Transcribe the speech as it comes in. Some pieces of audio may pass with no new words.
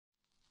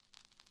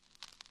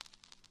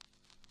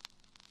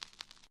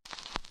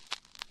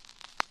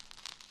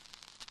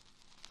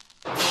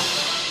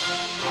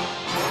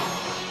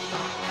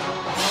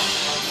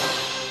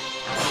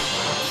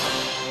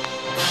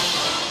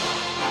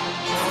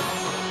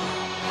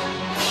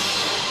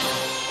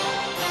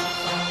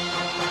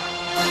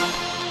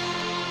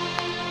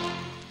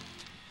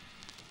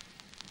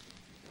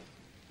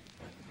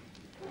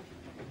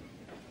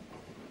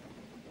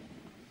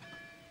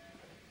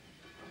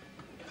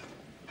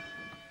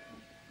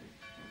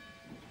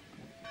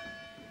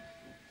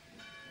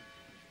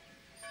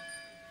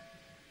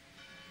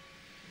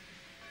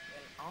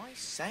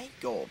say,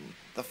 Gordon,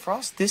 the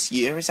frost this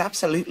year is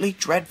absolutely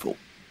dreadful.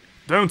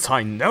 Don't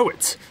I know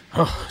it?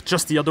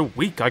 Just the other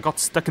week I got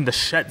stuck in the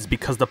sheds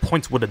because the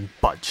points wouldn't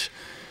budge.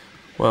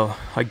 Well,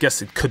 I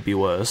guess it could be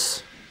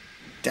worse.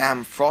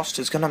 Damn frost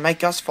is gonna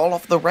make us fall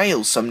off the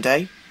rails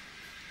someday.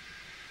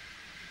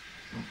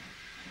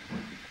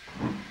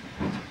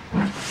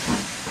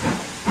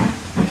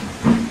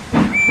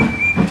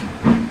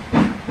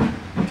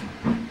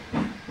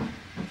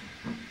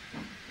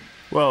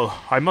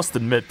 Well, I must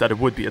admit that it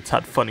would be a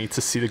tad funny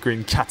to see the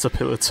green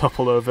caterpillar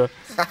topple over.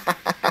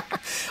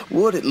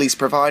 Would at least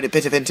provide a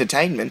bit of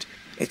entertainment.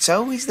 It's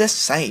always the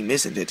same,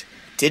 isn't it?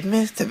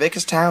 Tidmouth to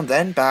Vicarstown,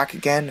 then back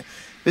again.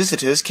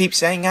 Visitors keep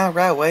saying our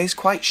railway's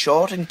quite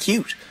short and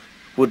cute.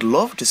 Would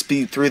love to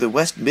speed through the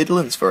West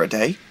Midlands for a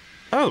day.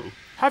 Oh,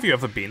 have you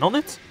ever been on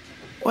it?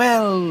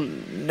 Well,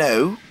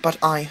 no, but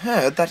I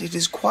heard that it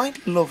is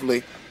quite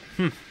lovely.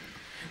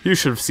 You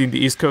should have seen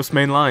the East Coast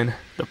Main Line,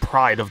 the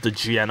pride of the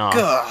GNR.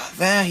 Gah,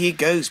 there he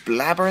goes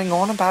blabbering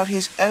on about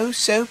his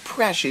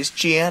oh-so-precious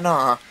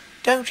GNR.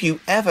 Don't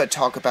you ever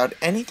talk about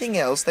anything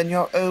else than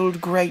your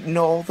old Great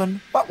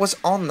Northern? What was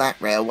on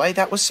that railway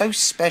that was so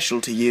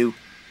special to you?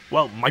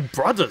 Well, my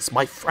brothers,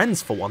 my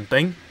friends for one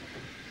thing.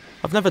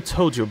 I've never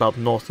told you about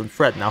Northern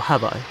Fred now,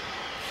 have I?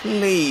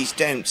 Please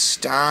don't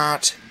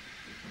start.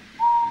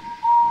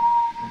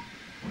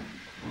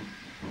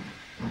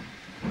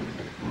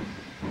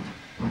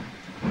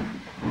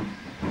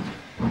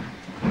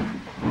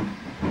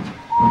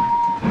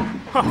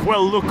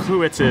 Well, look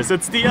who it is.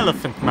 It's the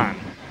Elephant Man.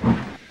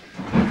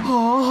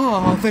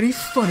 Ah, very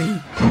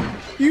funny.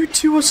 You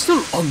two are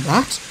still on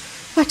that?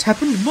 That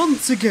happened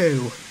months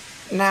ago.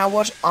 Now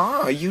what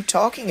are you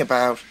talking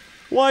about?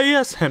 Why,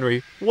 yes,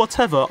 Henry.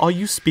 Whatever are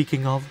you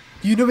speaking of?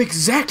 You know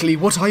exactly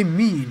what I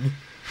mean.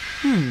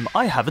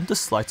 I haven't the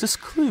slightest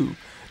clue.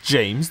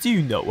 James, do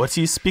you know what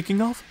he's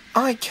speaking of?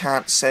 I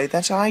can't say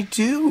that I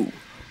do.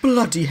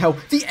 Bloody hell,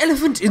 the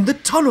elephant in the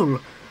tunnel.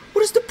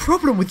 What is the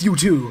problem with you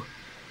two?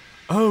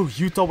 Oh,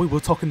 you thought we were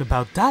talking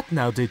about that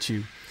now, did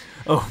you?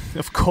 Oh,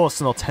 of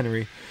course not,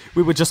 Henry.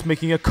 We were just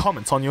making a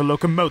comment on your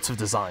locomotive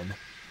design.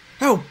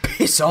 Oh,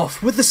 piss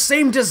off, with the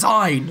same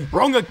design.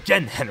 Wrong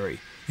again, Henry.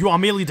 You are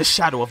merely the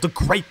shadow of the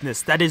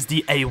greatness that is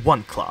the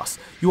A1 class.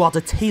 You are the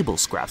table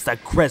scraps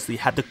that Gresley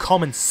had the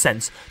common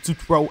sense to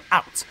throw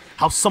out.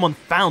 How someone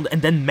found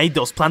and then made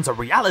those plans a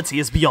reality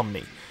is beyond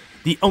me.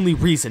 The only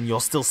reason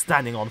you're still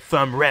standing on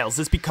firm rails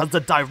is because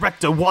the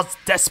director was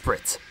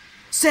desperate.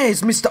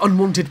 Says Mr.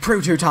 Unwanted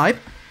Prototype.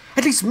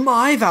 At least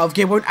my valve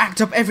gear won't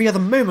act up every other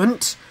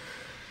moment.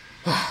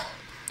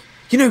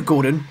 You know,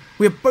 Gordon,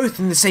 we're both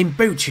in the same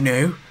boat, you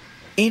know.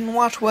 In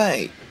what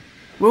way?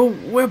 Well,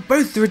 we're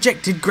both the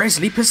rejected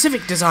Gresley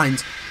Pacific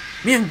designs.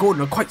 Me and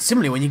Gordon are quite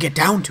similar when you get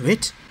down to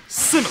it.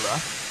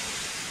 Similar?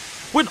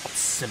 We're not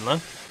similar.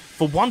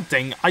 For one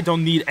thing, I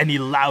don't need any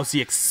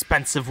lousy,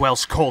 expensive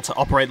Welsh coal to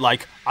operate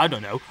like, I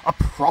don't know, a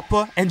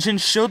proper engine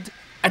should.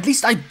 At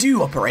least I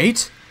do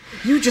operate.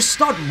 You just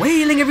start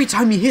wailing every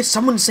time you hear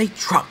someone say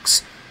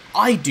trucks.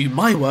 I do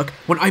my work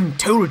when I'm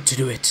told to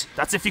do it.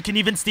 That's if you can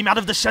even steam out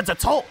of the sheds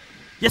at all.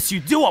 Yes, you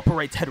do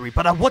operate, Henry,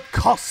 but at what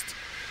cost?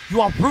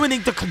 You are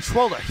ruining the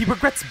controller. He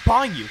regrets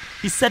buying you.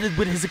 He said it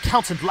with his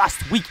accountant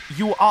last week.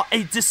 You are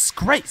a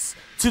disgrace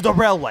to the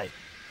railway.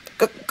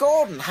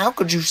 Gordon, how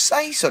could you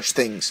say such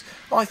things?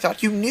 I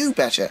thought you knew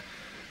better.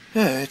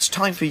 It's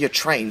time for your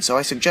train, so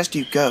I suggest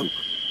you go.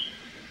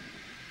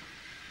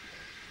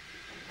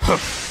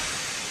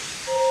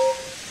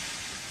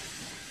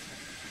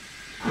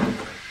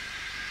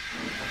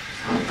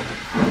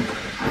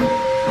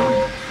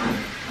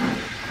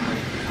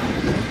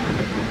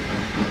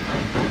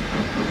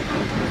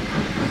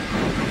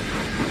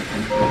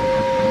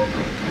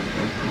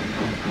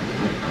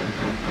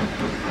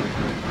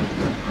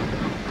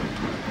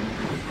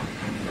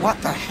 What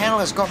the hell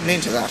has gotten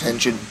into that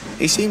engine?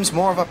 He seems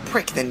more of a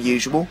prick than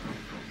usual.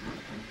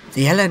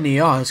 The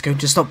LNER is going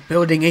to stop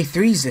building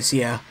A3s this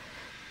year.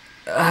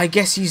 I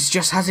guess he's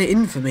just had it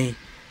in for me.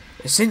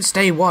 Since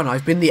day one,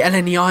 I've been the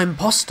LNER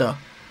imposter.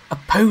 A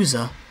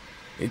poser.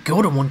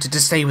 Gordon wanted to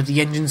stay with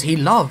the engines he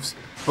loves,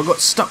 but got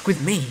stuck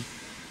with me.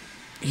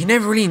 He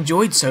never really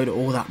enjoyed Soda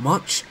all that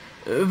much,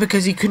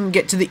 because he couldn't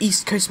get to the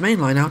East Coast Main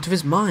Line out of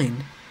his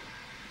mind.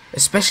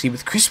 Especially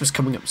with Christmas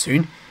coming up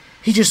soon,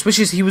 he just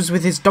wishes he was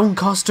with his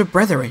Doncaster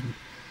brethren.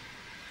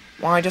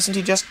 Why doesn't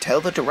he just tell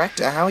the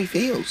director how he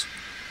feels?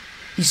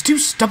 He's too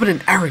stubborn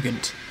and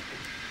arrogant.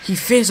 He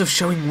fears of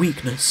showing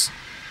weakness.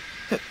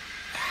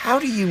 How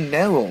do you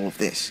know all of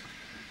this?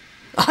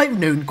 I've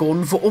known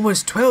Gordon for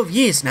almost 12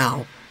 years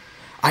now.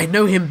 I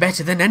know him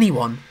better than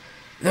anyone,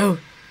 though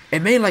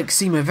it may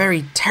seem a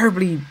very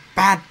terribly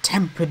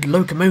bad-tempered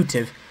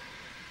locomotive,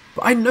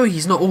 but I know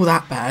he's not all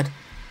that bad.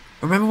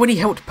 Remember when he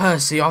helped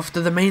Percy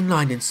after the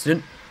mainline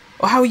incident,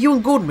 or how you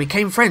and Gordon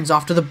became friends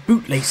after the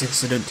bootlace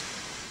incident?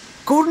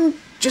 Gordon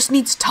just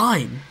needs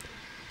time.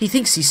 He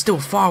thinks he's still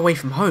far away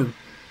from home,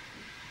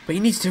 but he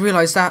needs to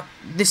realise that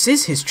this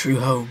is his true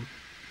home.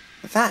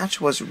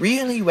 That was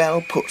really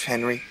well put,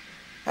 Henry.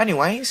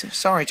 Anyways,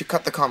 sorry to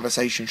cut the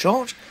conversation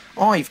short.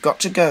 I've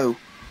got to go.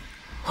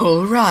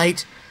 All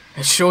right.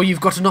 Sure you've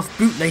got enough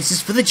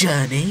bootlaces for the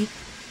journey?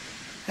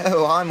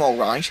 Oh, I'm all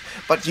right,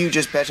 but you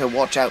just better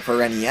watch out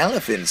for any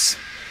elephants.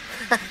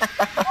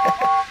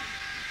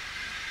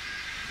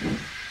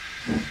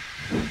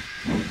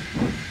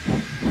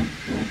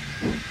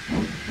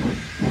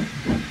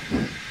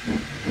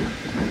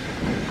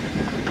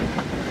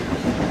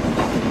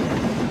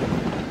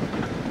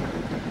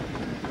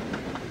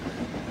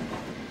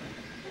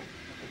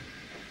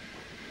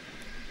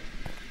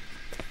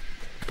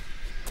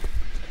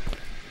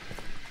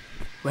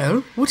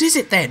 Well, what is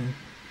it then?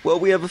 Well,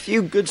 we have a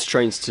few goods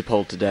trains to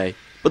pull today,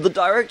 but the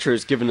director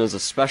has given us a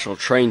special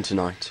train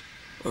tonight.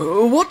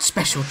 What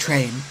special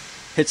train?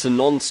 It's a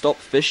non-stop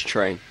fish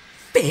train.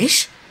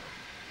 Fish?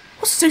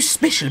 What's so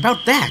special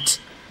about that?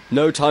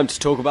 No time to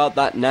talk about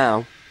that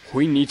now.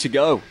 We need to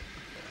go.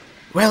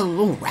 Well,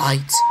 all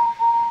right.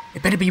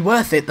 It better be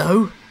worth it,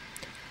 though.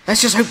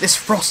 Let's just hope this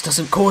frost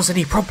doesn't cause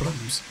any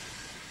problems.